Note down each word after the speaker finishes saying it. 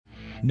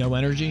No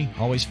energy?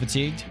 Always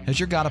fatigued? Has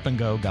your got up and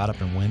go got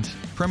up and went?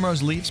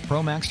 Primrose Leaf's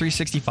Pro Max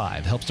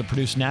 365 helps to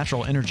produce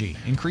natural energy,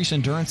 increase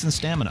endurance and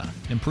stamina,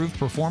 improve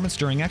performance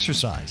during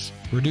exercise,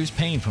 reduce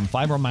pain from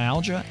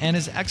fibromyalgia, and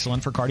is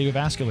excellent for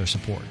cardiovascular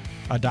support.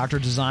 A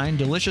doctor-designed,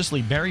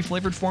 deliciously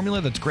berry-flavored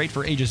formula that's great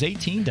for ages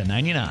 18 to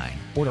 99.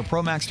 Order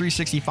Pro Max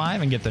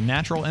 365 and get the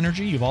natural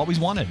energy you've always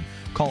wanted.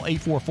 Call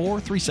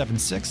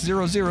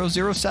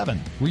 844-376-0007.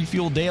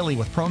 Refuel daily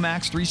with Pro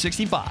Max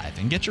 365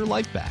 and get your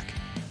life back.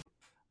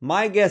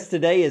 My guest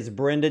today is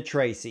Brenda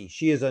Tracy.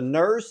 She is a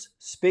nurse,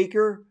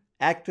 speaker,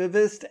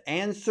 activist,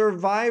 and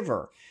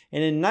survivor.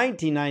 And in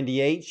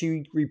 1998,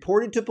 she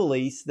reported to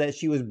police that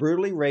she was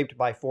brutally raped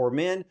by 4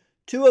 men,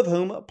 2 of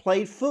whom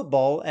played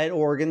football at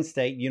Oregon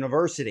State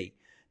University.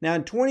 Now,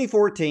 in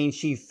 2014,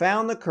 she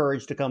found the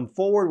courage to come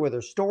forward with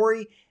her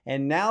story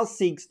and now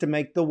seeks to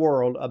make the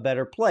world a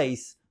better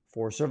place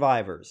for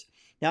survivors.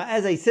 Now,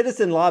 as a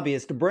citizen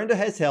lobbyist, Brenda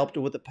has helped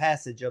with the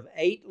passage of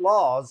 8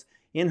 laws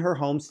in her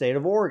home state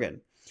of Oregon.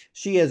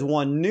 She has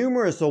won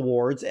numerous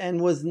awards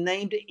and was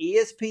named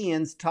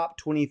ESPN's Top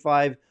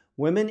 25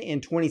 Women in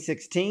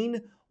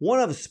 2016, one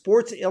of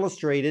Sports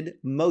Illustrated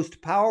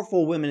Most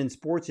Powerful Women in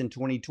Sports in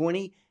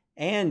 2020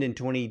 and in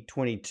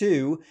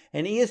 2022,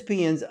 and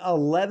ESPN's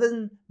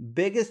 11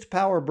 Biggest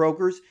Power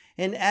Brokers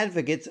and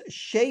Advocates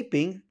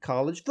Shaping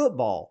College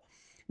Football.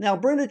 Now,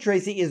 Brenda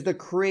Tracy is the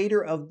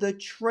creator of the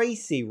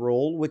Tracy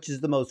Rule, which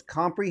is the most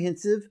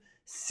comprehensive,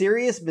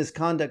 serious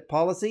misconduct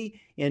policy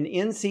in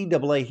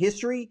NCAA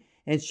history,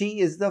 and she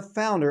is the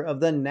founder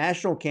of the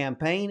national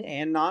campaign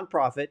and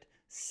nonprofit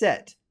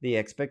Set the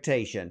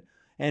Expectation.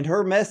 And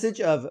her message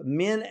of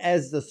men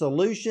as the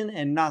solution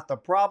and not the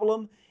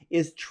problem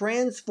is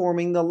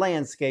transforming the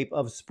landscape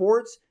of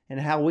sports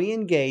and how we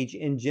engage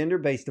in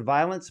gender-based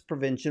violence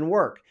prevention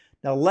work.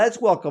 Now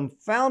let's welcome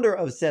founder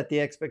of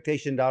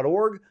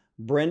settheexpectation.org,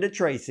 Brenda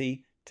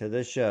Tracy, to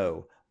the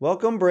show.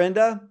 Welcome,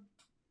 Brenda.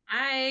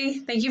 Hi,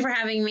 thank you for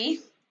having me.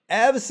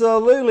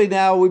 Absolutely.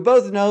 Now, we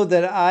both know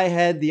that I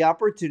had the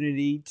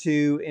opportunity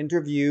to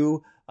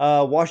interview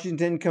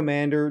Washington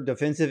Commander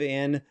defensive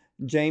end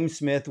James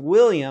Smith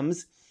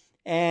Williams,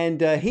 and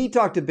he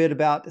talked a bit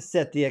about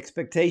Set the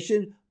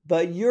Expectation,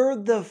 but you're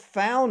the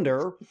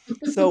founder.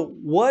 So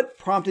what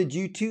prompted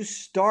you to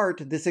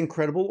start this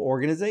incredible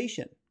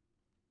organization?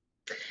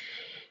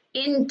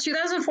 In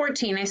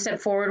 2014, I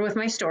stepped forward with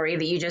my story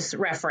that you just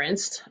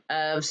referenced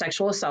of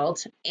sexual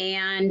assault.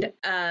 And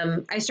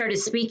I started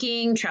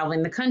speaking,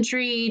 traveling the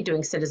country,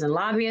 doing citizen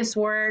lobbyist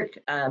work,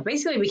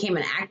 basically became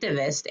an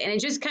activist. And it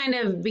just kind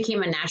of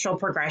became a natural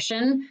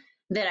progression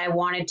that I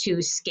wanted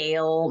to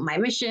scale my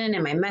mission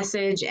and my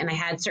message. And I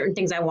had certain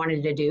things I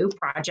wanted to do,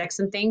 projects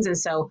and things. And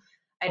so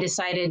I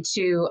decided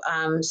to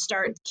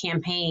start the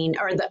campaign,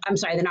 or the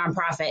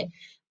nonprofit.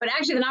 But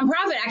actually, the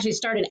nonprofit actually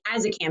started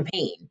as a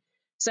campaign.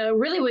 So it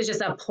really was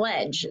just a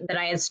pledge that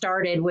I had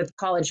started with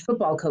college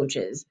football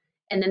coaches.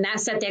 And then that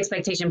Set the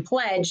Expectation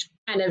pledge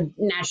kind of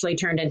naturally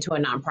turned into a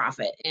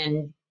nonprofit.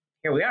 And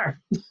here we are.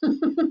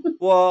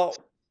 Well,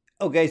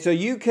 okay, so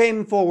you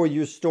came forward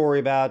your story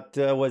about,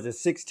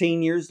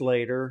 16 years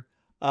later?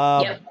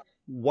 Yep.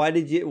 Why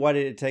did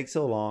it take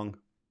so long?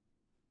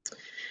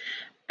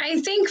 I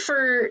think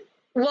for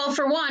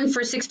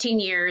 16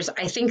 years,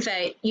 I think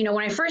that, when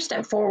I first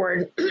stepped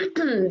forward,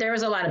 there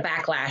was a lot of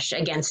backlash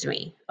against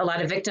me, a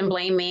lot of victim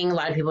blaming. A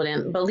lot of people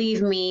didn't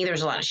believe me. There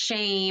was a lot of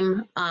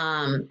shame.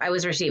 I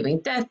was receiving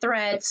death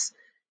threats.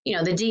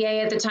 The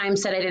DA at the time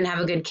said I didn't have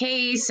a good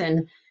case. And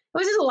it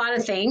was just a lot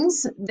of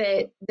things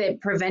that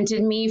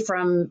prevented me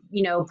from,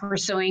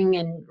 pursuing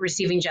and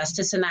receiving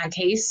justice in that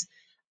case.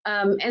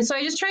 And so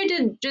I just tried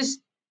to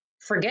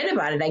forget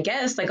about it, I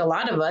guess, like a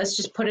lot of us,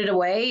 just put it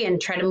away and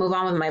try to move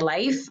on with my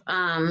life,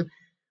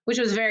 which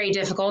was very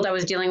difficult. I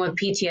was dealing with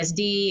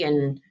PTSD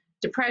and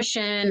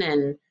depression,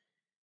 and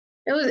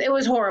it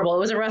was horrible. It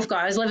was a rough go.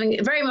 I was living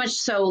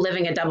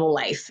a double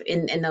life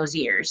in those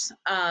years.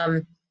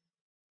 And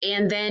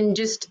then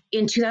just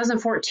in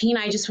 2014,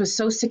 I just was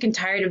so sick and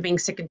tired of being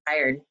sick and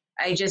tired.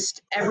 I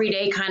just every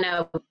day kind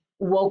of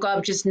woke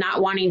up just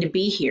not wanting to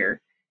be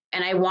here,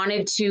 and I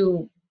wanted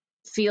to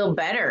feel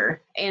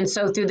better. And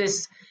so through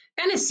this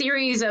kind of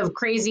series of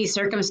crazy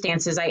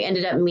circumstances, I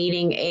ended up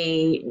meeting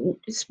a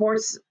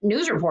sports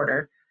news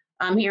reporter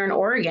here in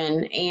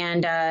Oregon.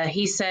 And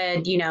he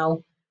said,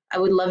 I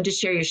would love to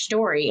share your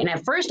story. And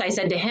at first I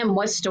said to him,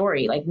 what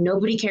story? Like,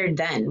 nobody cared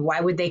then. Why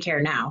would they care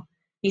now?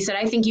 He said,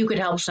 I think you could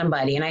help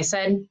somebody. And I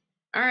said,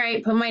 all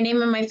right, put my name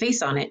and my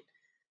face on it.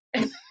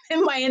 And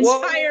my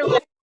entire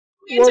life.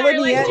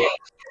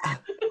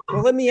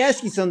 Let me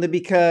ask you something,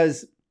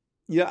 because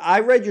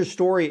I read your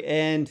story,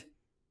 and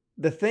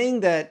the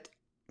thing that,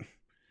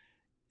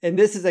 and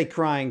this is a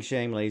crying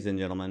shame, ladies and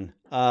gentlemen,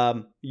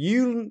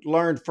 you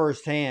learned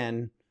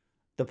firsthand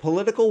the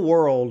political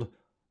world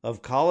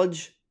of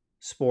college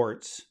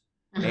sports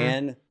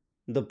and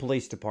the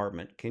police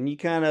department. Can you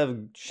kind of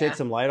shed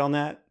some light on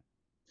that?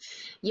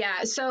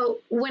 Yeah. So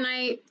when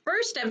I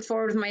first stepped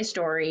forward with my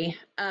story,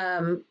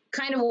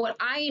 kind of what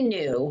I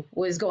knew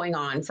was going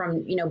on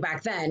from,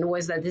 back then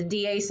was that the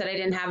DA said I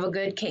didn't have a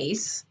good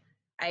case.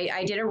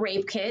 I did a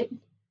rape kit.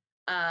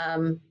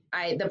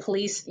 The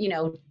police,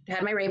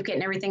 had my rape kit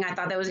and everything. I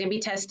thought that was going to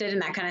be tested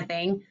and that kind of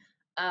thing.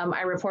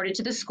 I reported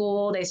to the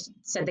school. They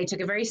said they took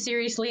it very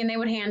seriously and they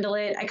would handle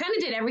it. I kind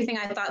of did everything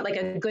I thought like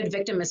a good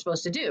victim is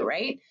supposed to do,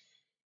 right?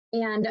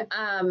 And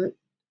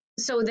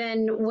so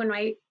then when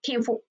I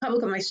came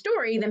public with my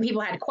story, then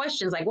people had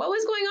questions like, what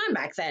was going on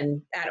back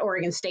then at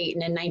Oregon State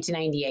and in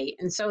 1998?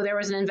 And so there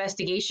was an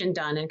investigation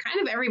done and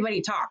kind of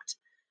everybody talked.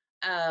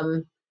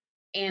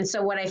 And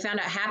so what I found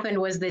out happened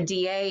was the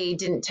DA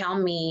didn't tell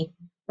me,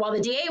 while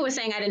the DA was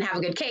saying I didn't have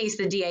a good case,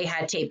 the DA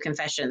had taped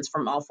confessions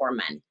from all 4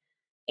 men.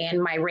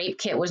 And my rape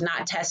kit was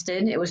not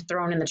tested. It was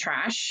thrown in the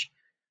trash.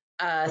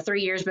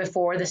 3 years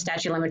before the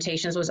statute of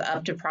limitations was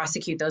up to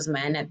prosecute those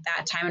men. At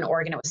that time in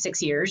Oregon, it was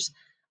 6 years.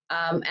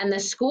 And the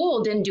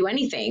school didn't do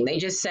anything. They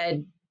just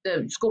said,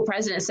 the school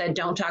president said,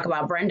 don't talk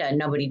about Brenda, and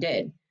nobody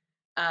did.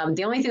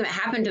 The only thing that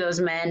happened to those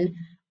men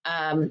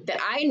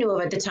that I knew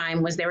of at the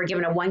time was they were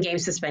given a 1-game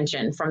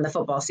suspension from the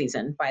football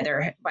season by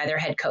their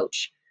head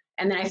coach.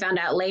 And then I found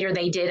out later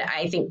they did,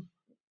 I think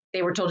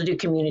they were told to do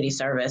community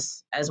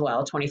service as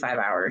well, 25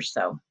 hours.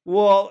 So,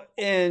 well,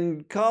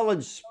 in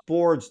college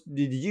sports,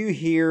 did you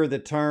hear the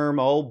term,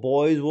 oh,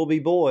 boys will be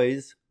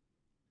boys?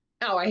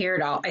 Oh, I hear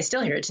it all. I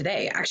still hear it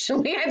today,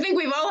 actually. I think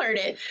we've all heard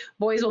it.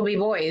 Boys will be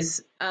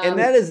boys. And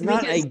that is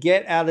not a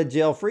get out of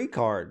jail free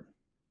card.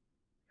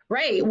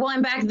 Right. Well,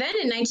 and back then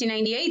in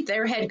 1998,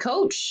 their head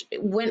coach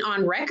went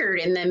on record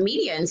in the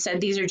media and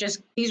said, these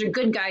are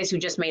good guys who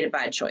just made a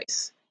bad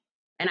choice.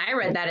 And I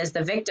read that as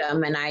the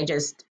victim. And I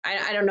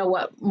don't know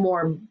what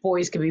more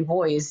boys could be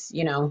boys,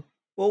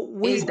 well,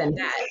 is than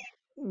that.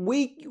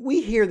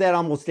 We hear that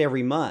almost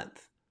every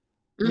month.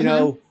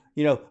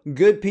 Mm-hmm.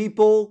 Good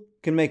people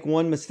can make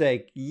one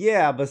mistake.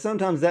 Yeah, but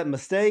sometimes that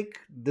mistake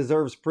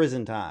deserves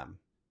prison time.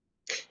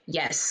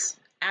 Yes,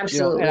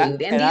 absolutely. And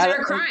these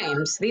are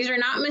crimes. These are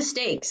not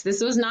mistakes. This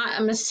was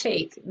not a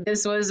mistake.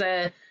 This was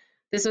a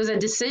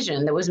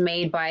decision that was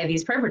made by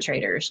these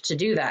perpetrators to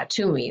do that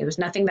to me. It was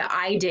nothing that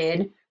I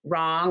did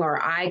wrong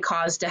or I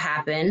caused to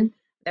happen.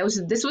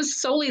 This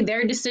was solely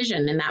their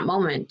decision in that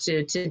moment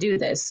to do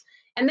this.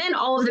 And then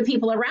all of the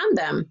people around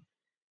them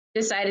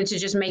decided to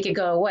just make it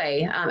go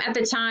away. At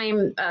the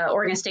time,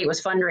 Oregon State was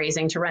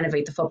fundraising to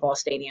renovate the football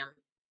stadium.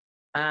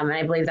 And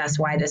I believe that's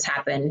why this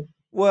happened.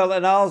 Well,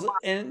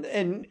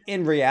 and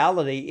in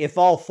reality, if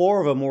all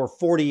 4 of them were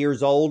 40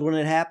 years old when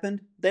it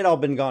happened, they'd all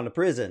been gone to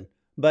prison.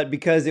 But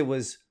because it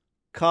was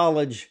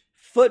college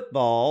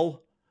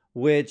football,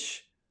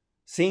 which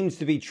seems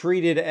to be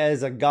treated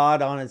as a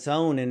god on its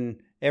own in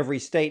every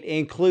state,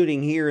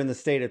 including here in the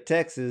state of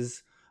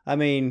Texas. I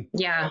mean,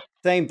 yeah,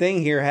 same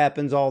thing here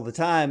happens all the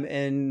time,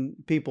 and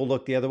people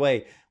look the other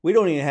way. We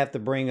don't even have to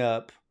bring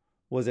up,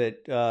 was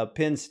it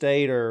Penn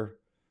State or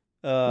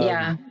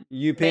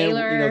UPenn?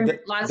 Baylor,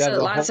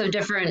 lots of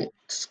different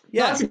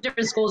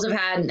schools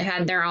have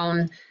had their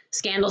own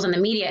scandals in the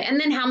media. And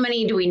then how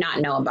many do we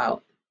not know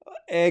about?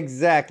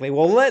 Exactly.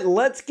 Well,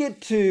 let's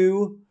get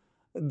to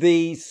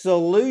the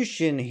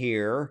solution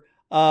here.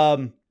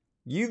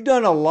 You've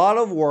done a lot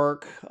of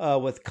work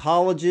with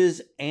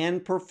colleges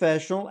and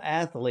professional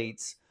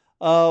athletes.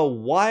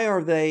 Why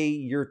are they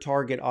your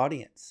target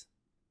audience?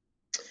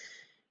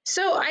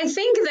 So I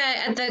think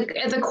that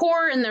at the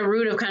core and the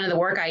root of kind of the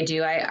work I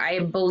do, I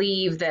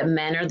believe that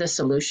men are the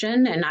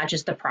solution and not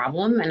just the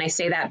problem. And I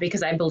say that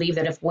because I believe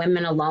that if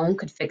women alone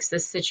could fix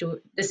this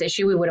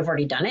issue, we would have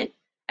already done it.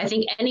 I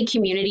think any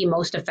community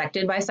most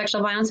affected by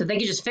sexual violence, if they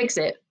could just fix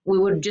it, we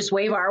would just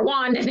wave our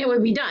wand and it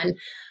would be done.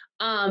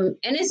 And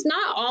it's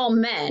not all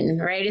men,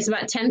 right? It's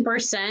about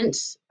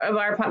 10% of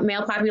our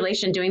male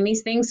population doing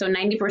these things. So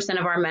 90%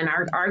 of our men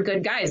are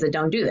good guys that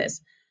don't do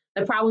this.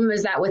 The problem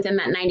is that within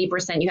that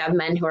 90%, you have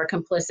men who are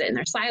complicit in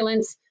their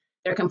silence,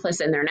 they're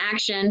complicit in their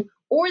inaction,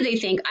 or they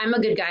think, I'm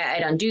a good guy,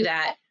 I don't do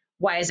that.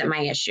 Why is it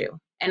my issue?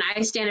 And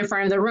I stand in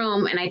front of the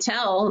room and I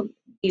tell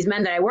these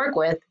men that I work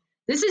with,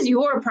 this is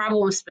your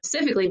problem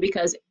specifically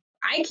because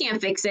I can't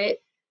fix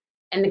it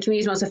and the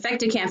communities most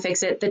affected can't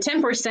fix it. The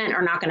 10%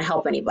 are not going to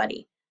help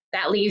anybody.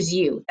 That leaves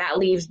you. That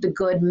leaves the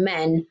good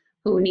men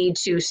who need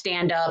to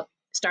stand up,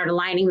 start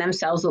aligning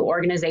themselves with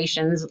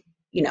organizations,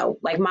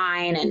 like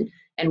mine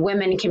and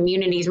women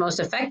communities most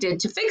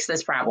affected to fix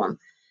this problem.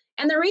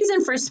 And the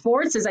reason for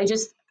sports is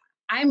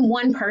I'm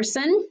one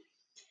person,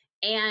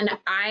 and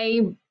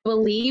I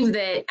believe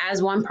that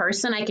as one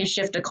person, I can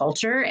shift a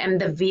culture, and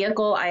the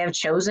vehicle I have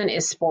chosen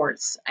is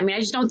sports. I mean, I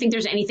just don't think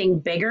there's anything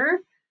bigger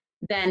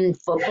than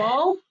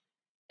football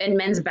and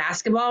men's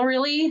basketball,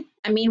 really.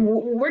 I mean,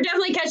 we're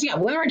definitely catching up.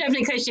 Women are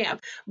definitely catching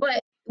up.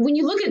 But when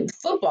you look at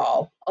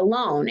football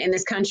alone in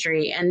this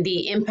country and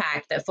the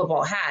impact that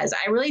football has,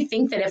 I really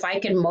think that if I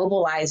can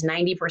mobilize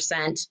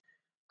 90%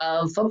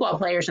 of football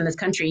players in this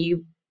country,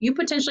 you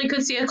potentially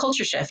could see a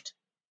culture shift.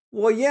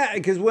 Well, yeah,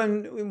 because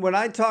when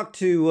I talked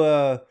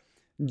to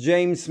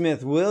James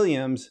Smith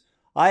Williams,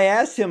 I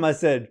asked him, I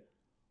said,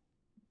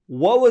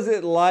 what was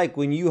it like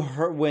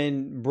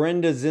when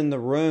Brenda's in the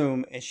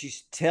room and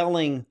she's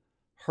telling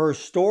her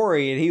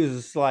story? And he was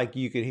just like,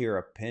 you could hear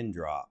a pin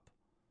drop.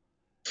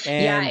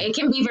 Yeah, And it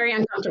can be very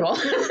uncomfortable.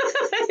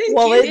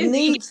 well, it It can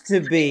needs to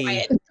get be.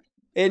 quiet.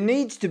 It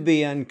needs to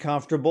be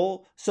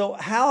uncomfortable. So,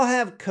 how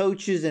have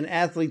coaches and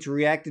athletes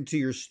reacted to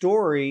your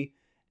story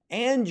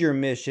and your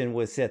mission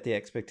with Set the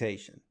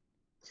Expectation?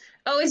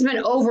 Oh, it's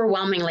been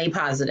overwhelmingly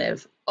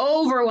positive,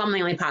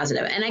 overwhelmingly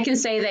positive. And I can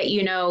say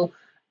that,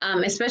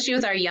 especially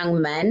with our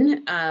young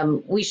men,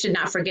 we should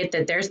not forget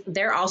that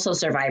they're also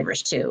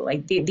survivors too.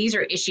 Like these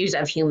are issues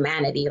of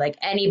humanity. Like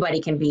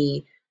anybody can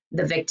be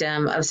the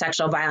victim of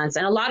sexual violence,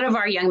 and a lot of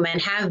our young men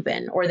have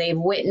been, or they've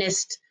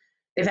witnessed.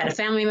 They've had a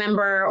family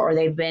member, or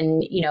they've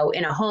been,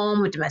 in a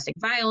home with domestic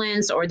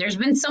violence, or there's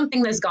been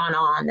something that's gone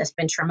on that's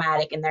been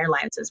traumatic in their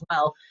lives as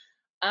well.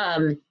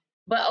 Um,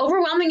 but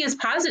overwhelming is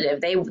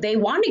positive. They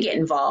want to get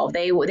involved.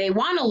 They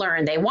want to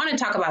learn. They want to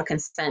talk about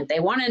consent. They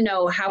want to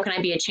know, how can I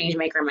be a change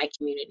maker in my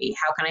community?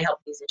 How can I help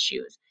these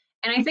issues?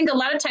 And I think a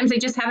lot of times they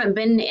just haven't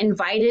been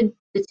invited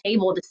to the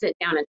table to sit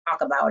down and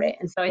talk about it.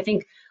 And so I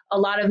think a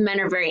lot of men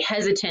are very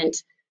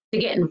hesitant to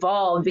get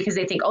involved because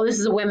they think, oh, this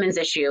is a women's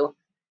issue.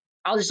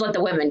 I'll just let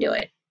the women do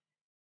it.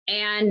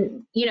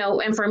 And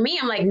and for me,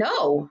 I'm like,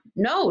 no,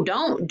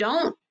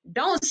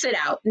 don't sit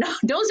out. No,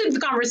 don't sit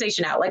the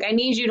conversation out. Like, I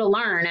need you to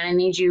learn, and I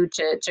need you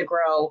to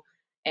grow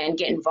and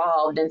get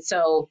involved. And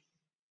so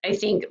I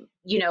think,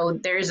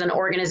 there's an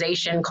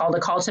organization called a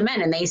Call to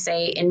Men, and they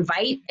say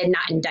invite and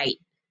not indict.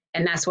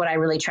 And that's what I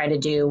really try to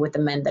do with the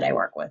men that I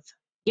work with.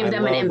 Give I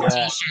them an love that.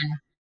 invitation,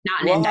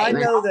 not an Well, I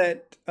indictment. know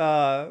that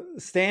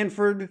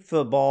Stanford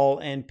football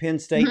and Penn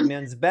State Mhm.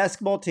 men's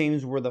basketball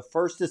teams were the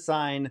first to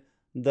sign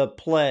the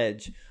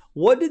pledge.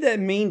 What did that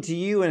mean to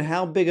you, and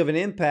how big of an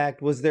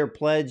impact was their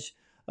pledge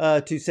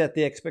to set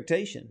the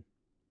expectation?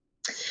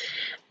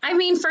 I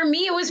mean, for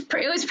me, it was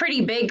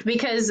pretty big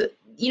because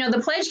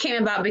the pledge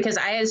came about because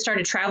I had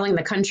started traveling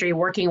the country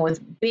working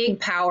with big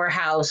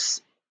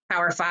powerhouse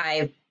Power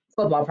Five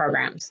football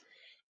programs,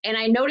 and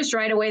I noticed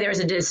right away there was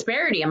a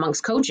disparity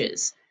amongst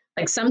coaches.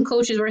 Like some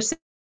coaches were saying,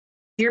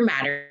 "Your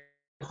matter,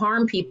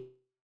 harm people,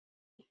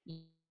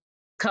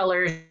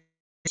 colors,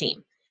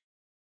 team,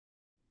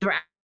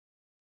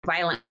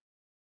 violent,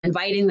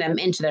 inviting them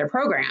into their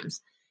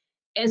programs."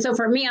 And so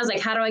for me, I was like,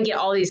 how do I get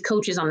all these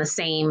coaches on the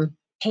same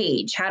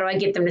page? How do I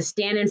get them to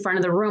stand in front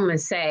of the room and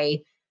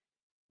say,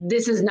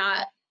 this is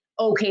not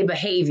okay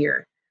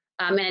behavior,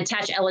 and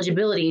attach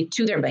eligibility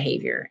to their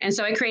behavior? And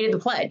so I created the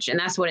pledge, and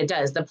that's what it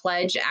does. The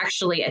pledge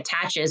actually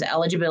attaches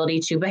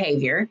eligibility to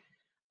behavior.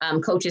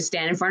 Coaches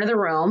stand in front of the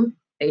room,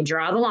 they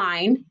draw the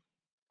line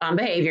on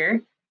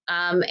behavior,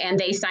 and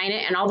they sign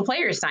it, and all the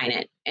players sign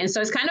it. And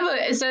so it's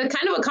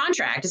a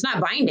contract. It's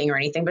not binding or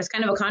anything, but it's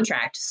kind of a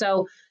contract.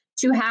 So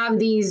to have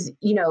these,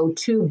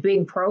 two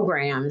big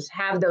programs,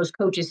 have those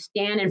coaches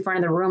stand in front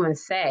of the room and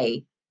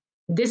say,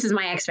 "This is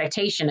my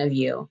expectation of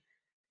you."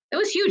 It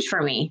was huge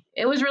for me.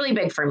 It was really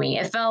big for me.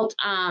 It felt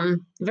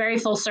very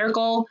full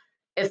circle.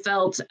 It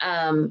felt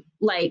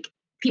like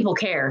people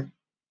care.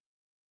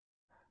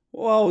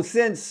 Well,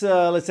 since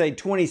let's say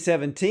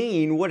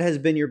 2017, what has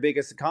been your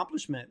biggest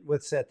accomplishment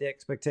with Set the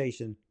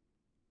Expectation?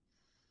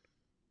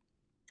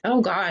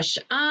 Oh gosh.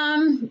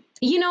 I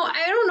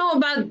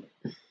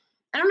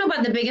don't know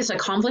about the biggest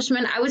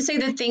accomplishment. I would say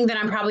the thing that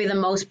I'm probably the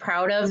most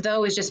proud of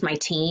though is just my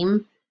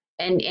team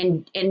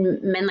and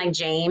men like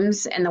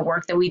James and the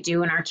work that we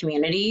do in our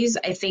communities.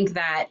 I think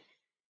that,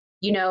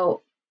 you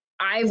know,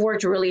 I've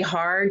worked really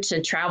hard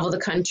to travel the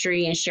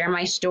country and share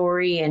my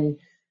story and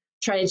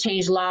try to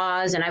change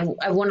laws, and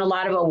I've won a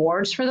lot of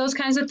awards for those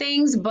kinds of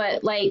things,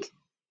 but like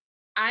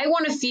I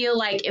want to feel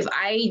like if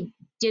I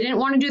didn't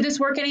want to do this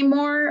work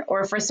anymore,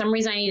 or for some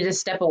reason I needed to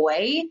step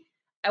away,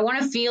 I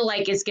want to feel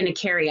like it's going to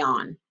carry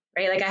on,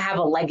 right? Like I have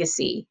a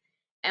legacy.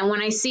 And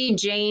when I see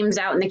James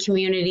out in the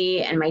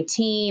community and my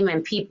team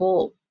and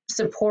people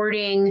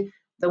supporting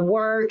the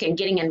work and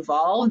getting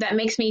involved, that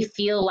makes me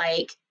feel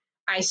like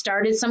I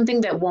started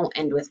something that won't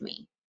end with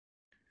me.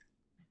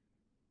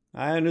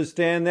 I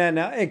understand that.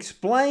 Now,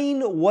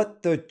 explain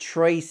what the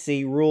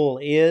Tracy Rule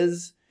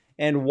is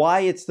and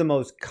why it's the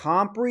most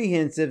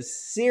comprehensive,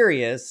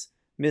 serious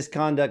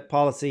misconduct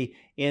policy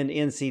in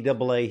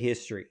NCAA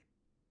history.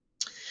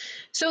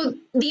 So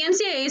the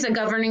NCAA is a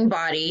governing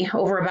body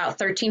over about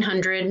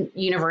 1,300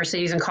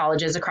 universities and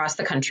colleges across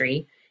the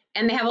country,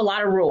 and they have a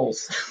lot of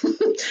rules,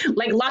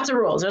 like lots of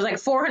rules. There's like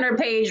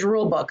 400-page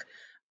rule book,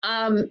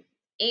 um,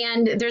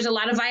 and there's a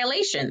lot of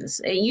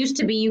violations. It used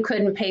to be you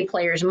couldn't pay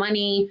players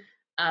money.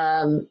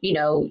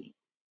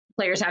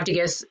 Players have to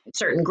get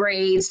certain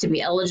grades to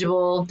be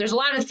eligible. There's a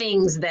lot of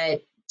things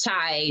that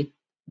tie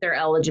their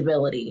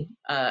eligibility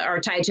or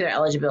tied to their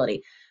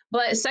eligibility,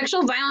 but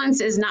sexual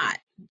violence is not.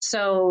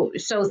 So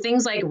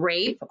things like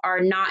rape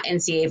are not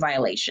NCAA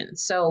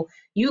violations. So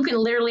you can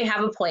literally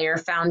have a player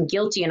found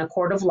guilty in a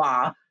court of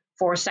law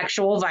for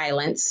sexual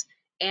violence,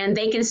 and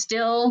they can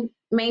still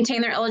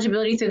maintain their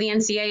eligibility through the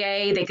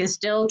NCAA. They can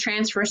still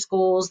transfer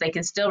schools. They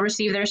can still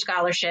receive their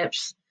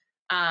scholarships.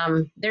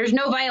 There's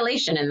no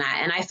violation in that,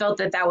 and I felt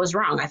that was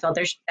wrong. I felt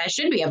that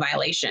should be a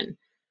violation.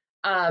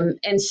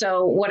 And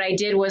so what I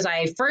did was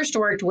I first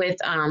worked with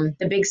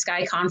the Big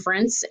Sky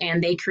Conference,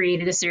 and they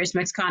created a serious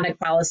misconduct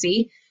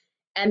policy.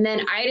 And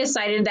then I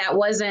decided that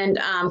wasn't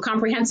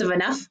comprehensive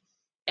enough.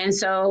 And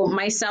so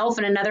myself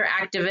and another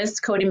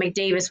activist, Cody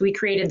McDavis, we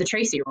created the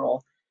Tracy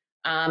Rule.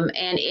 And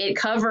it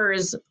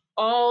covers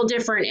all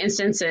different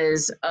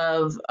instances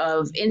of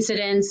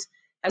incidents,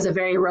 has a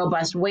very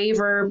robust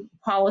waiver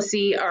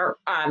policy, or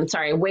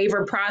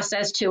waiver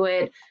process to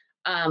it.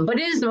 But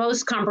it is the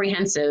most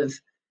comprehensive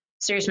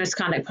serious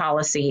misconduct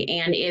policy.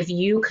 And if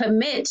you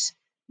commit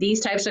these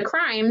types of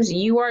crimes,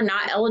 you are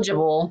not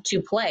eligible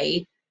to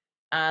play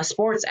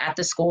sports at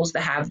the schools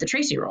that have the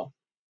Tracy Rule.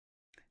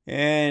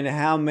 And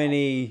how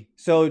many?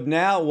 So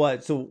now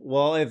what? So,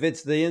 well, if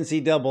it's the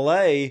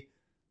NCAA,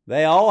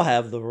 they all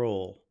have the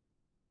rule.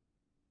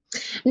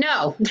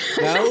 No.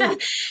 No?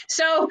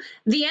 So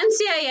the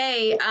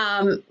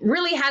NCAA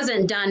really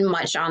hasn't done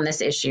much on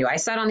this issue. I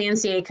sat on the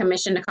NCAA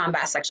Commission to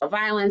Combat Sexual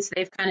Violence.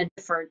 They've kind of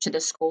deferred to the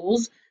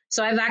schools.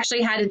 So I've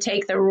actually had to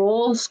take the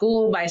rule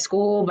school by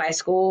school by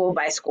school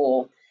by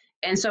school.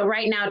 And so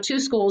right now, 2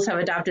 schools have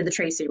adopted the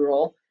Tracy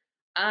Rule.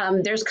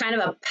 There's kind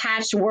of a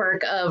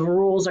patchwork of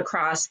rules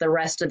across the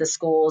rest of the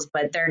schools,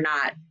 but they're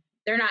not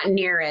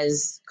near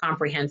as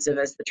comprehensive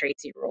as the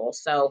Tracy Rule.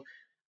 So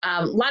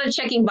a lot of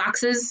checking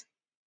boxes,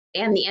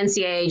 and the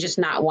NCAA just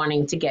not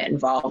wanting to get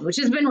involved, which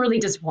has been really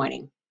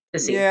disappointing to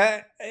see.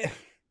 Yeah,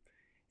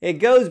 it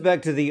goes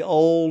back to the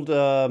old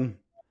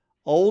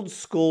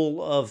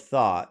school of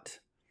thought,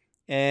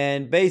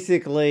 and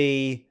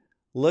basically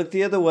look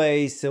the other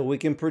way so we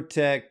can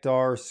protect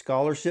our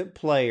scholarship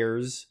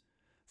players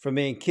from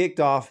being kicked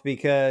off,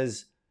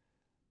 because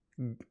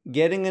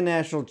getting a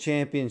national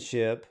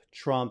championship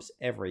trumps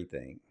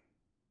everything.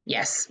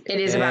 Yes, it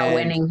is about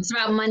winning. It's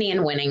about money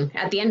and winning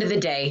at the end of the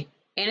day.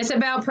 And it's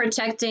about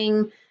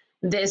protecting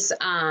this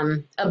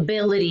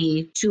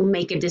ability to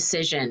make a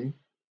decision,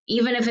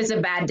 even if it's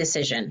a bad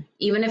decision,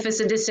 even if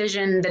it's a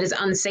decision that is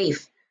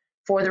unsafe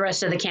for the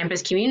rest of the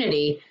campus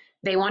community.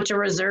 They want to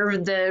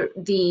reserve the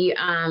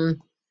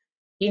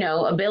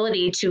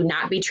ability to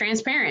not be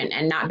transparent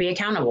and not be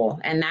accountable.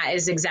 And that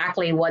is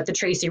exactly what the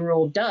Tracy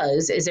Rule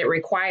does, is it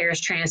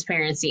requires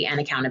transparency and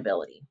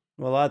accountability.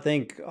 Well, I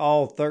think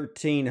all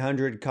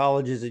 1,300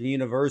 colleges and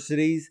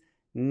universities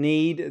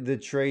need the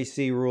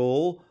Tracy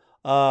Rule.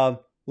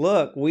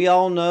 Look, we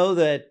all know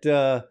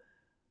that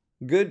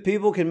good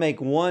people can make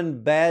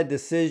one bad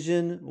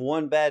decision,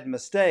 one bad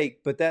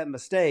mistake, but that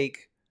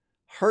mistake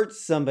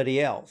hurts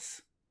somebody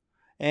else.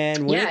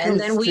 And when and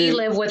then we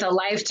live with a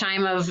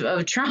lifetime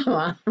of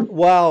trauma.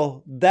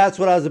 Well, that's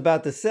what I was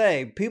about to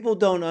say. People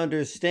don't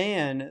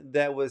understand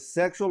that with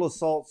sexual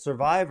assault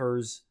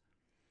survivors,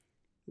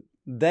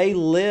 they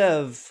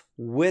live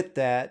with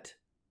that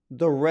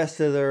the rest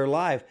of their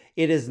life.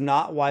 It is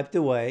not wiped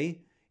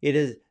away.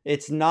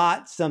 It's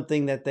not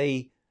something that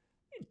they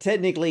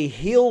technically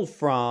heal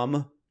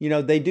from.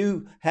 They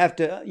do have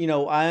to,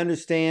 I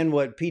understand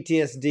what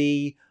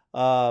PTSD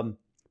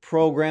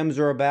programs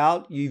are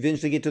about. You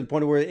eventually get to the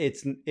point where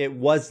it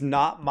was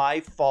not my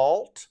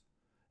fault,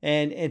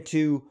 and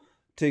to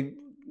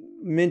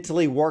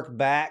mentally work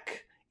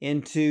back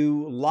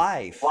into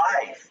life.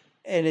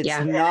 And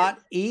it's not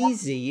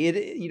easy.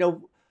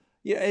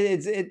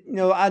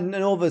 I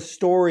know of a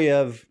story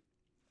of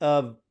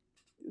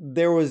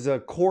there was a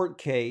court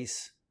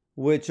case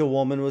which a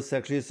woman was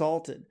sexually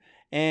assaulted,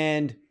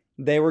 and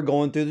they were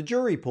going through the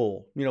jury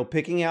pool,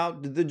 picking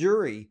out the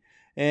jury.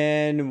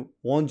 And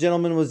one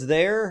gentleman was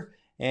there,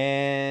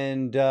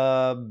 and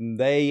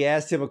they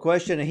asked him a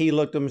question, and he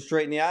looked them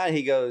straight in the eye. And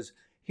he goes,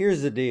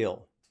 "Here's the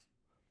deal.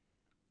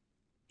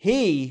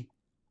 He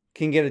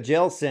can get a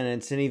jail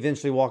sentence and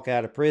eventually walk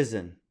out of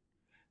prison.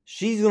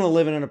 She's going to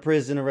live in a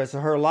prison the rest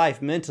of her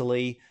life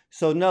mentally.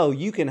 So no,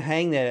 you can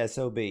hang that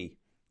SOB."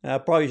 I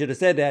probably should have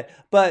said that,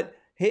 but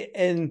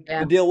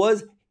the deal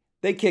was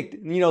they kicked.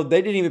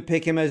 They didn't even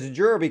pick him as a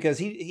juror because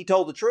he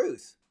told the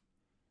truth.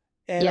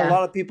 And a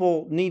lot of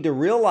people need to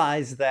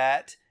realize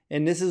that.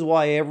 And this is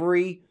why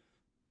every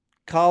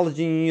college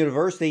and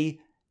university,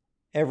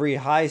 every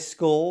high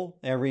school,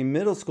 every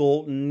middle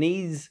school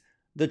needs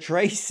the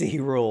Tracy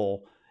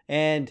Rule.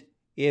 And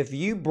if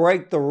you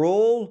break the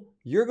rule,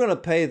 you're going to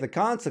pay the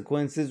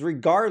consequences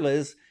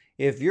regardless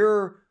if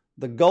you're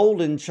the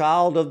golden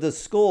child of the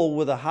school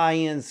with a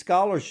high-end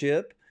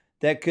scholarship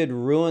that could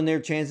ruin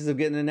their chances of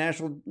getting a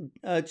national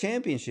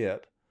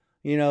championship.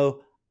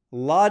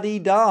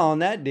 La-dee-da on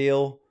that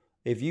deal.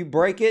 If you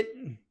break it,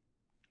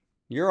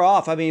 you're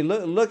off. I mean,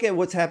 look at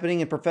what's happening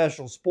in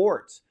professional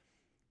sports.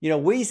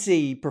 We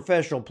see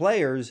professional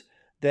players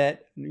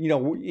that,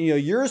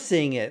 you're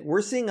seeing it.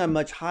 We're seeing a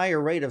much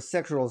higher rate of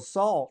sexual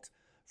assault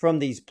from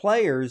these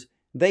players.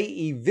 They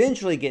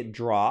eventually get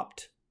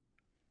dropped.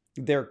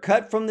 They're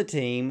cut from the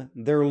team.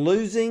 They're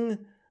losing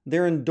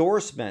their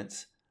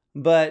endorsements.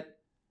 But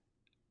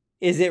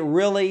is it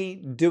really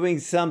doing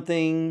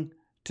something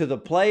to the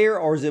player,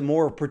 or is it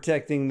more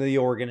protecting the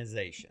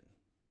organization?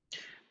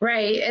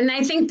 Right. And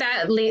I think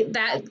that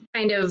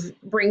kind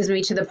of brings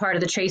me to the part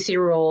of the Tracy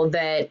Rule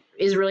that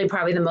is really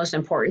probably the most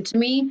important to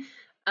me.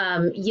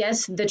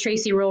 Yes, the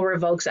Tracy Rule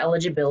revokes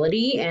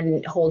eligibility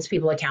and holds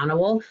people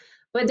accountable,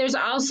 but there's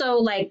also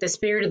like the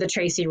spirit of the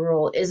Tracy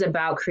Rule is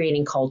about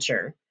creating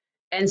culture.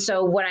 And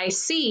so what I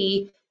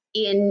see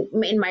in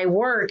my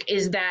work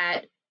is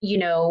that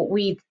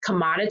we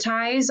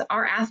commoditize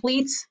our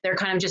athletes. They're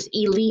kind of just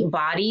elite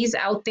bodies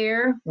out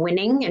there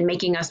winning and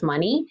making us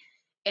money.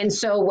 And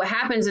so what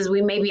happens is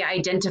we maybe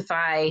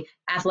identify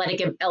athletic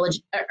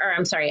ability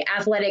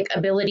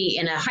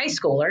in a high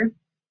schooler,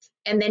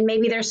 and then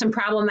maybe there's some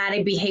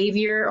problematic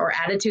behavior or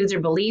attitudes or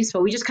beliefs,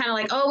 but we just kind of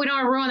like, oh, we don't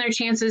want to ruin their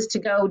chances to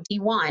go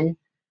D1.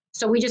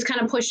 So we just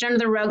kind of push it under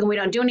the rug and we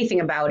don't do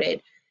anything about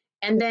it.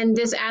 And then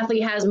this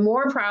athlete has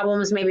more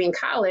problems maybe in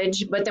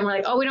college, but then we're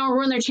like, oh, we don't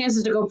ruin their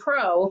chances to go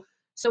pro.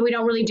 So we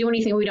don't really do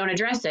anything. We don't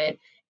address it.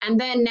 And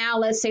then now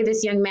let's say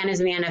this young man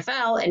is in the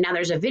NFL and now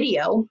there's a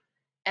video.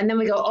 And then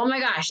we go, oh my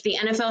gosh, the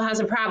NFL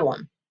has a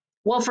problem.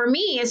 Well, for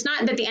me, it's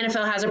not that the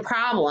NFL has a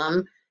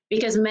problem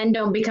because men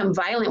don't become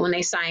violent when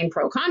they sign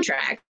pro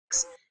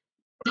contracts.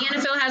 The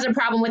NFL has a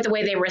problem with the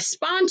way they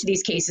respond to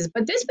these cases.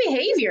 But this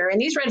behavior and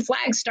these red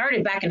flags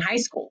started back in high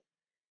school.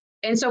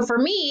 And so for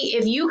me,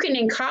 if you can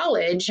in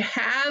college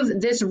have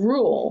this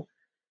rule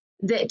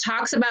that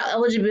talks about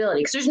eligibility,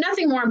 because there's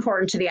nothing more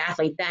important to the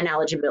athlete than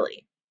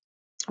eligibility.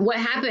 What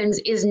happens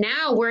is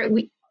now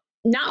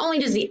not only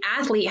does the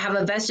athlete have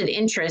a vested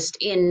interest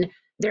in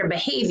their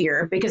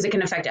behavior because it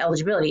can affect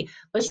eligibility,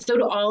 but so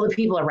do all the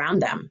people around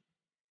them.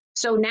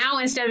 So now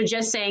instead of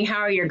just saying, how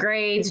are your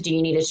grades? Do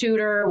you need a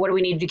tutor? What do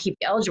we need to keep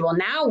you eligible?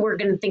 Now we're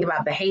going to think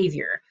about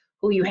behavior.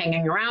 Who are you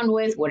hanging around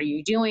with? What are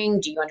you doing?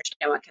 Do you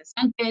understand what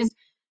consent is?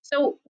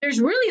 So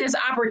there's really this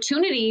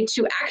opportunity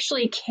to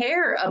actually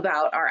care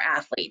about our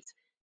athletes,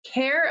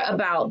 care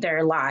about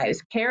their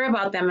lives, care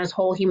about them as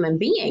whole human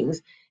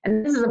beings.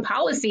 And this is a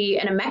policy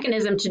and a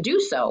mechanism to do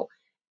so.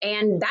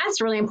 And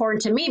that's really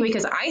important to me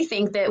because I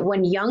think that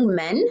when young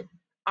men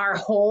are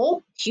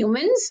whole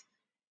humans,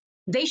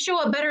 they show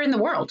up better in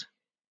the world.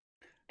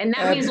 And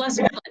that means less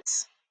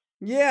violence.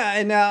 Yeah.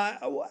 And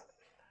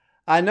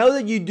I know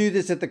that you do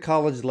this at the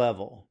college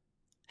level.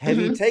 Have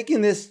you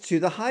taken this to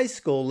the high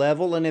school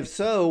level? And if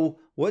so,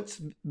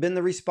 what's been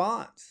the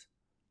response?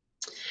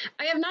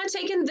 I have not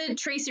taken the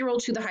Tracy Rule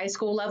to the high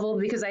school level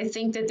because I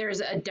think that there's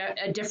a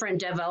different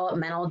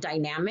developmental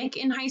dynamic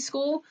in high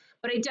school.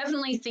 But I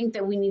definitely think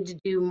that we need to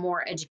do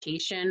more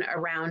education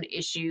around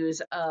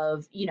issues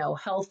of,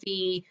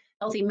 healthy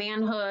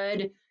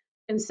manhood,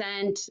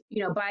 consent,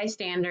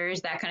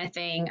 bystanders, that kind of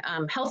thing,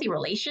 healthy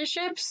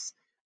relationships.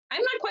 I'm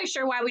not quite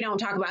sure why we don't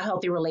talk about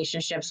healthy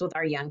relationships with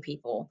our young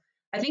people.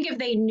 I think if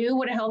they knew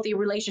what a healthy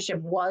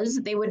relationship was,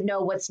 they would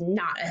know what's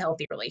not a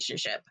healthy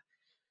relationship.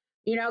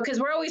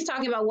 Because we're always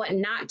talking about what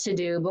not to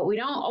do, but we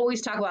don't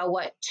always talk about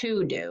what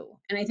to do.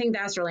 And I think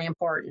that's really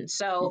important.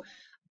 So,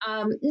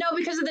 no,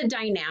 because of the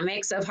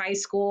dynamics of high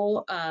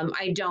school,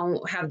 I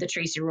don't have the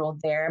Tracy Rule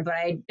there, but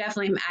I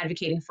definitely am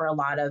advocating for a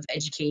lot of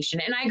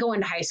education. And I go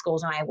into high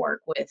schools and I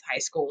work with high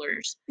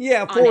schoolers.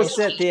 Yeah, for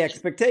set the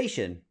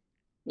expectation.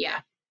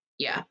 Yeah.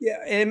 Yeah,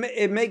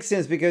 it makes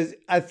sense because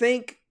I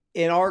think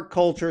in our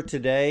culture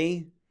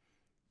today,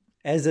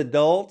 as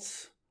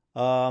adults,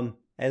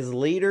 as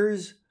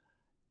leaders,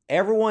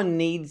 everyone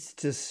needs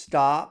to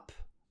stop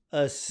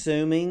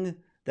assuming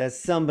that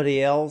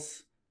somebody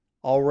else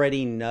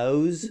already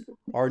knows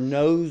or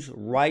knows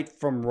right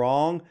from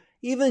wrong.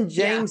 Even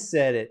James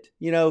said it.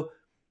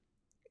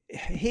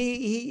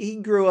 He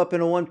grew up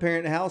in a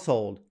one-parent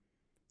household.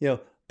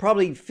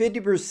 Probably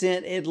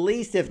 50%, at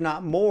least, if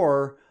not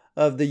more,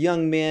 of the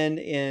young men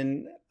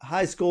in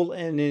high school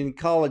and in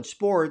college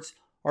sports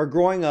are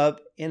growing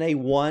up in a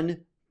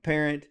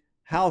one-parent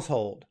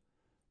household.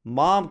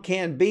 Mom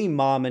can't be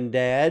mom and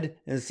dad,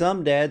 and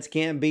some dads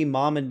can't be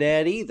mom and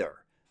dad either.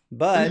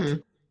 But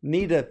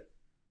need to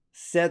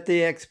set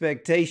the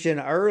expectation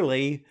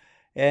early,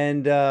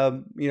 and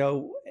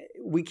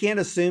we can't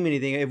assume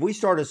anything. If we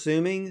start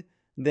assuming,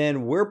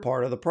 then we're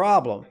part of the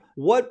problem.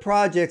 What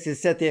projects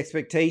is Set the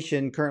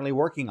Expectation currently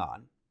working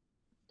on?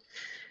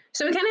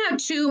 So we kind of have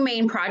two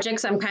main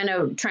projects I'm kind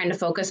of trying to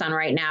focus on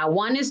right now.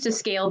 One is to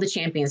scale the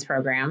Champions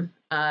program,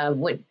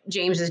 what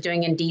James is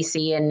doing in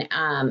DC, and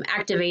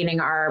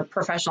activating our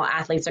professional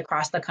athletes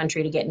across the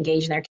country to get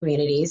engaged in their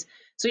communities.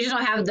 So we just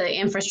don't have the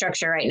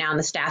infrastructure right now and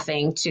the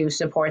staffing to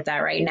support that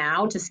right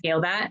now, to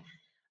scale that.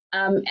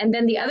 And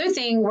then the other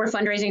thing we're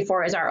fundraising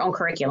for is our own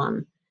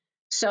curriculum.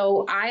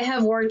 So I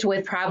have worked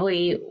with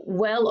probably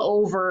well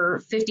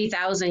over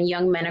 50,000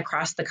 young men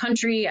across the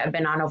country. I've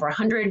been on over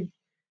 100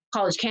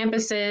 college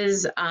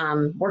campuses,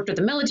 worked with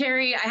the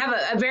military. I have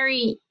a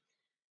very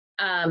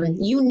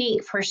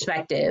unique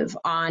perspective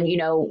on,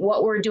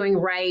 what we're doing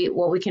right,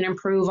 what we can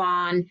improve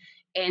on.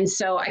 And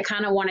so I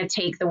kind of want to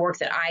take the work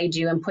that I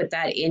do and put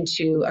that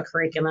into a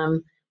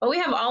curriculum. But we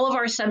have all of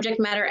our subject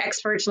matter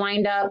experts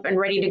lined up and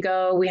ready to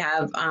go. We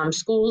have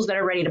schools that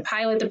are ready to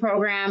pilot the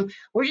program.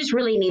 We just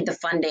really need the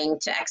funding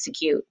to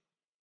execute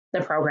the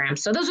program.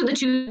 So those are the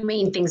two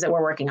main things that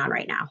we're working on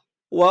right now.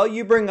 Well,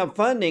 you bring up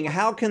funding.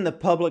 How can the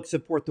public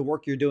support the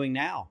work you're doing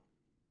now?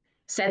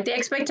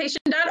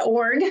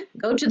 settheexpectation.org.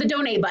 Go to the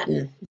donate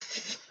button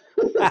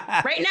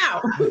right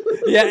now.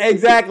 Yeah,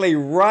 exactly.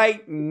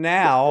 Right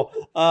now.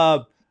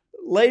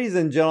 Ladies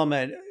and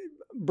gentlemen,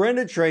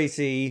 Brenda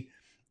Tracy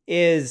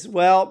is,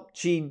 well,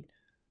 she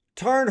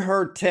turned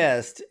her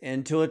test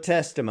into a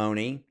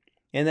testimony,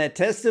 and that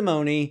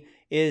testimony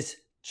is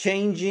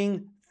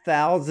changing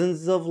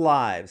thousands of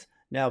lives.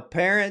 Now,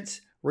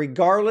 parents,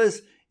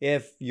 regardless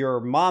if you're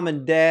mom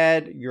and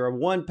dad, you're a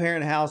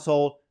one-parent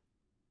household,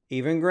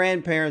 even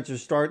grandparents are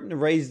starting to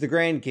raise the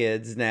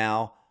grandkids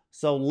now.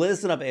 So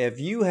listen up. If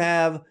you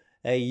have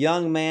a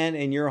young man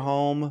in your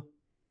home,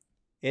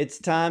 it's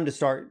time to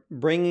start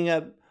bringing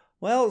up,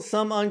 well,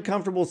 some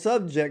uncomfortable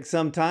subjects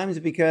sometimes,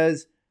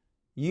 because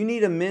you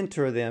need to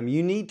mentor them.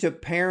 You need to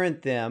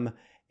parent them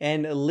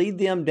and lead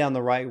them down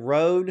the right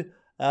road.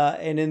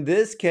 And in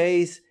this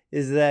case,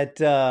 is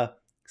that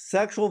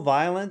sexual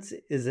violence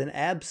is an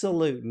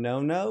absolute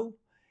no-no.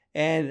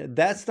 And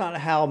that's not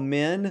how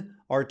men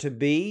are to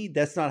be.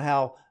 That's not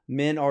how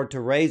men are to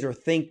raise or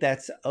think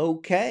that's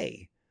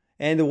okay.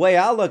 And the way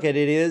I look at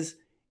it is,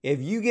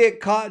 if you get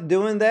caught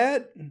doing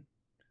that,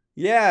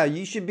 yeah,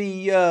 you should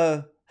be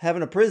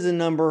having a prison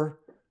number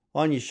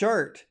on your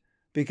shirt,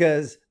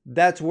 because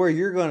that's where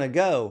you're going to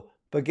go.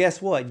 But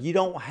guess what? You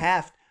don't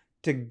have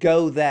to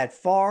go that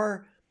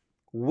far.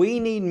 We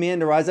need men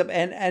to rise up.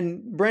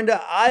 And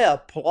Brenda, I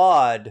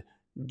applaud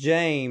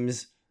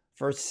James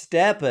for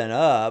stepping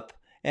up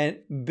and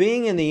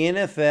being in the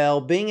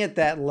NFL, being at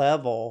that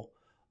level.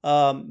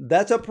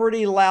 That's a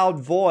pretty loud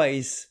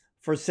voice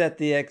for Set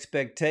the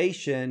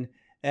Expectation.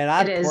 And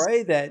I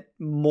pray that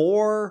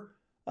more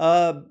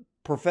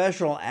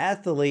professional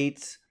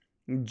athletes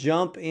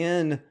jump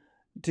in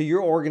to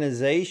your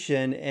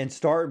organization and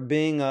start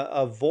being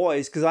a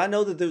voice. Because I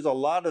know that there's a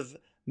lot of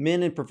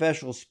men in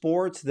professional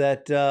sports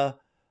that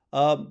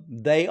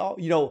they,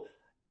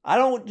 I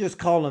don't just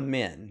call them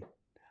men.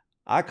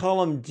 I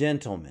call them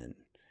gentlemen.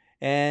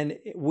 And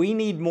we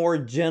need more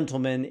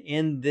gentlemen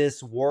in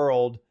this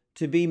world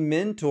to be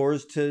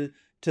mentors to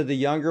the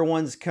younger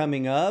ones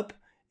coming up,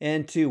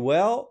 and to,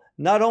 well,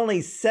 not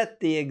only set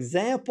the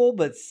example,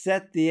 but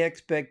set the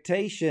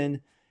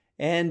expectation,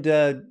 and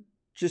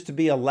just to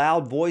be a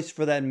loud voice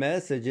for that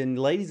message. And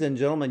ladies and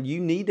gentlemen, you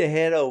need to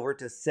head over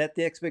to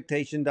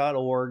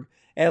settheexpectation.org.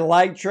 And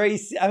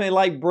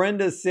like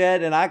Brenda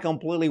said, and I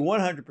completely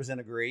 100%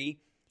 agree,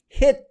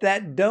 hit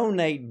that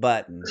donate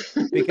button,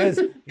 because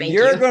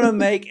you're going to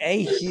make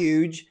a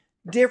huge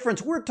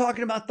difference. We're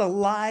talking about the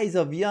lives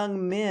of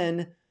young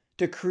men,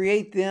 to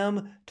create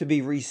them to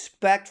be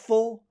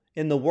respectful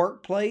in the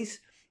workplace,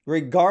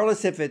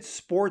 regardless if it's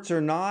sports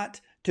or not,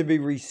 to be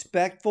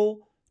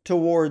respectful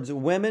towards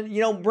women.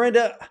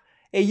 Brenda,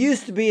 it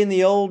used to be in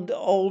the old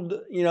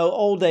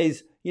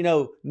days,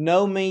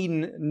 no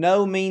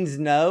means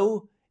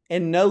no,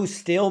 and no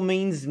still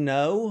means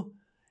no.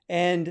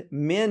 And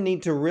men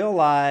need to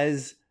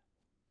realize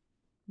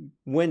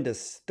when to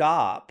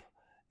stop.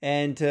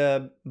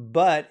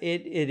 But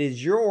it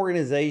is your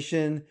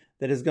organization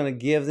that is going to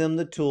give them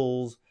the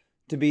tools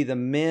to be the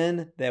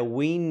men that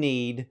we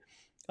need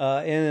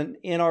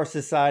in our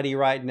society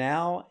right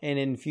now and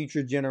in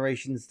future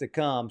generations to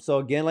come. So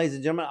again, ladies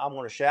and gentlemen, I'm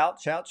going to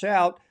shout.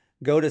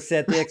 Go to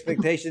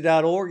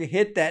settheexpectation.org,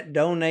 hit that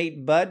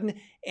donate button,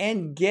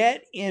 and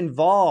get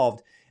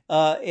involved.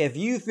 If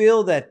you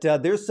feel that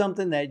there's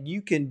something that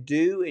you can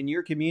do in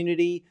your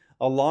community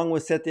along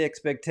with Set the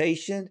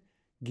Expectation,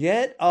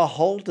 get a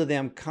hold of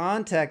them,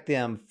 contact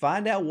them,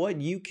 find out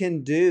what you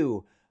can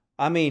do.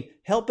 I mean,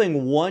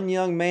 helping one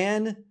young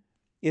man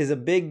is a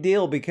big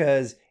deal,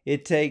 because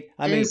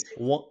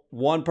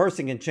one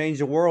person can change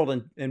the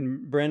world.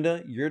 And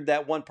Brenda, you're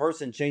that one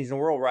person changing the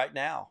world right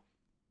now.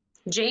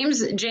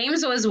 James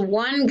was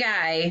one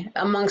guy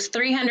amongst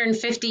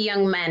 350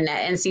 young men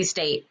at NC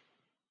State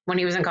when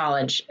he was in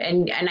college.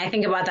 And I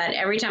think about that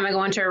every time I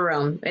go into a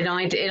room. It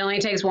only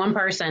takes one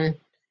person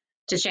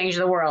to change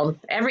the world.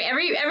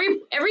 Every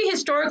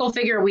historical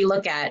figure we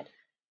look at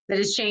that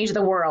has changed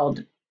the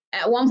world,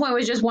 at one point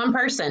was just one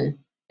person.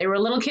 They were a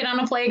little kid on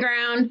a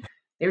playground.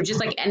 They were just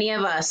like any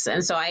of us.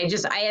 And so I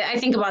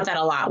think about that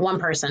a lot. One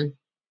person.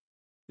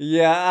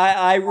 Yeah,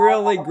 I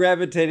really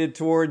gravitated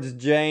towards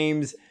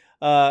James.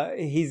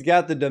 He's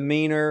got the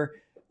demeanor.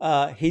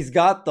 He's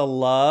got the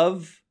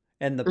love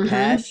and the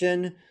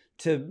passion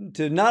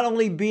to not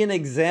only be an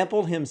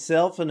example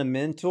himself and a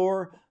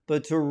mentor,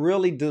 but to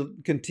really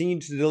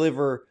continue to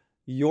deliver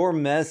your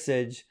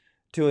message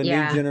to a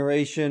new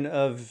generation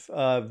of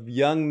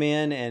young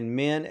men and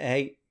men.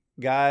 Hey,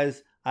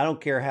 guys, I don't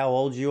care how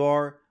old you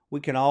are. We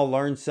can all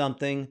learn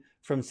something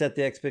from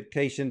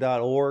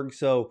settheexpectation.org.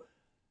 So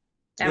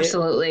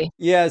absolutely.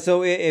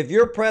 So if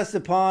you're pressed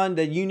upon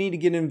that you need to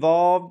get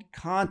involved,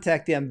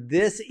 contact them.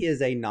 This is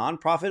a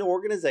nonprofit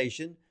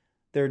organization.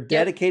 They're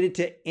dedicated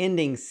to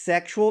ending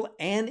sexual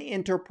and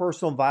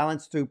interpersonal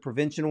violence through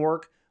prevention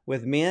work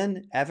with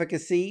men,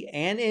 advocacy,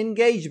 and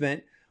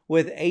engagement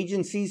with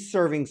agencies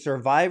serving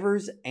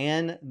survivors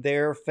and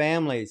their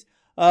families.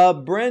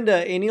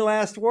 Brenda, any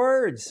last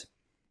words?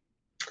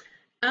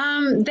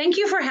 Thank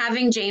you for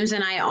having James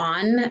and I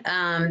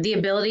on. The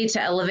ability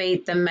to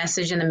elevate the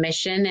message and the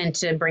mission and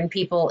to bring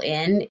people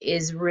in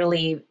is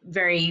really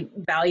very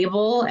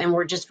valuable, and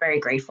we're just very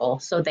grateful.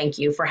 So thank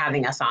you for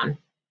having us on.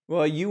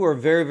 Well, you are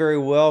very, very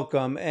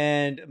welcome,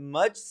 and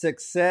much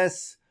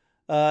success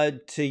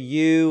to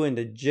you and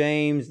to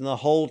James and the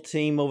whole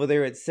team over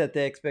there at Set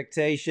the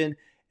Expectation.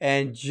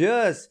 And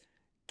just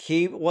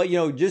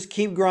just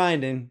keep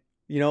grinding.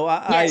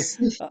 Yes.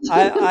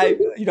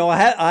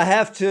 I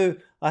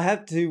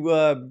have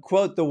to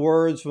quote the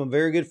words from a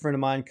very good friend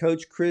of mine,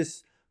 Coach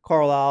Chris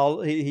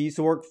Carlisle. He used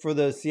to work for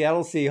the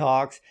Seattle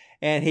Seahawks,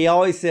 and he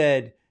always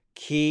said,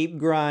 "Keep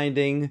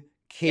grinding,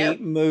 keep Yep.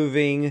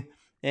 moving."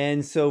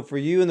 And so for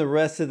you and the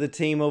rest of the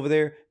team over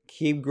there,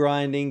 keep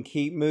grinding,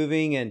 keep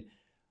moving, and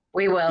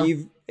We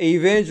will.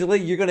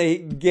 eventually you're going to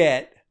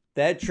get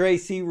that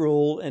Tracy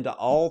Rule into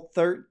all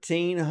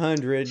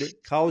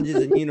 1,300 colleges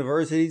and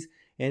universities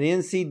and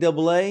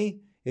NCAA.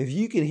 If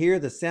you can hear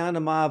the sound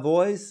of my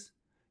voice,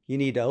 you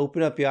need to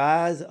open up your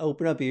eyes,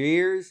 open up your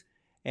ears,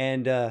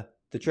 and the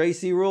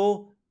Tracy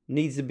Rule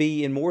needs to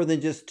be in more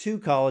than just 2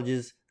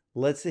 colleges.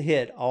 Let's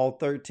hit all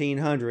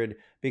 1,300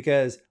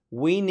 because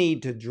we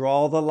need to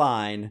draw the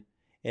line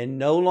and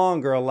no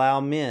longer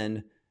allow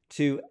men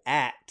to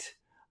act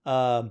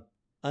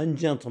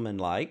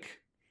ungentlemanlike.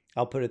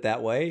 I'll put it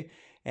that way.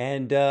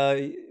 And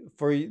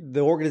for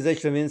the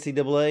organization of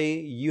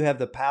NCAA, you have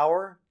the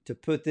power to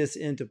put this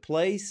into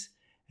place.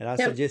 And I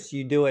suggest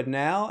you do it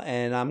now.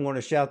 And I'm going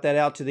to shout that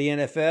out to the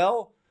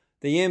NFL,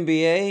 the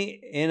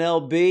NBA,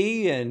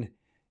 NLB, and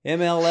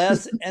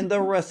MLS, and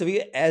the rest of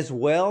you, as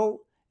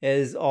well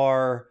as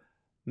our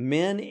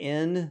men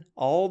in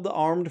all the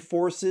armed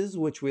forces,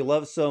 which we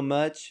love so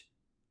much.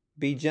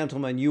 Be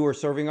gentlemen. You are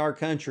serving our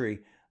country,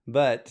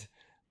 but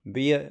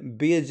be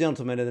a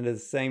gentleman at the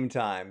same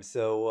time.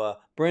 So,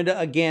 Brenda,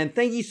 again,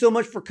 thank you so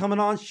much for coming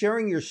on,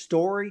 sharing your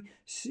story,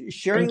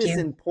 sharing this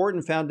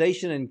important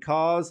foundation and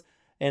cause.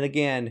 And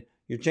again,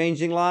 you're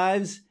changing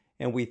lives,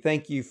 and we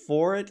thank you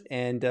for it.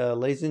 And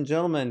ladies and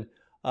gentlemen,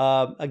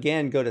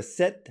 again, go to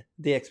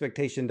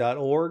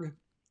settheexpectation.org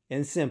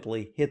and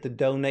simply hit the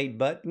donate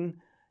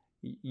button.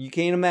 You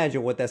can't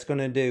imagine what that's going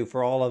to do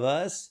for all of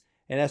us.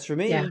 And as for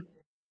me,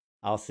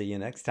 I'll see you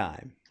next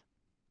time.